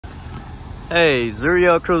Hey,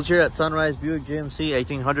 Zuriel Cruz here at Sunrise Buick GMC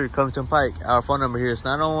 1800 Covington Pike. Our phone number here is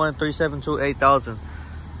 901-372-8000.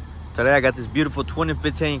 Today I got this beautiful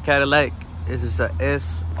 2015 Cadillac. This is a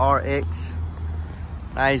SRX.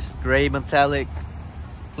 Nice gray metallic,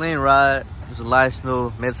 clean ride. It's a light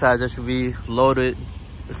snow, mid-size SUV, loaded.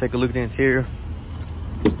 Let's take a look at the interior.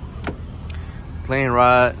 Clean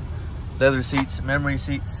ride, leather seats, memory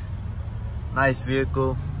seats. Nice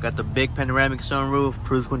vehicle. Got the big panoramic sunroof,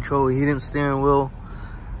 cruise control, heated steering wheel,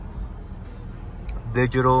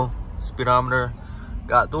 digital speedometer.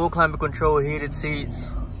 Got dual climate control, heated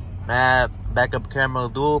seats, nav, backup camera,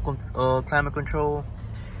 dual climate control.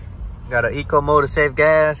 Got an eco mode to save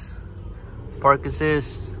gas, park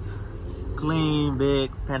assist, clean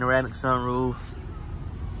big panoramic sunroof.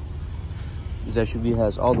 This SUV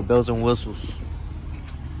has all the bells and whistles.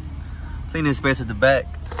 Cleaning space at the back.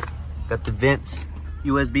 Got the vents,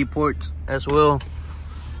 USB ports as well.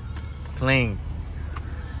 Clean.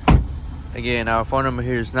 Again, our phone number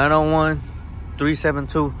here is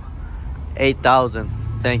 901-372-8000.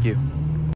 Thank you.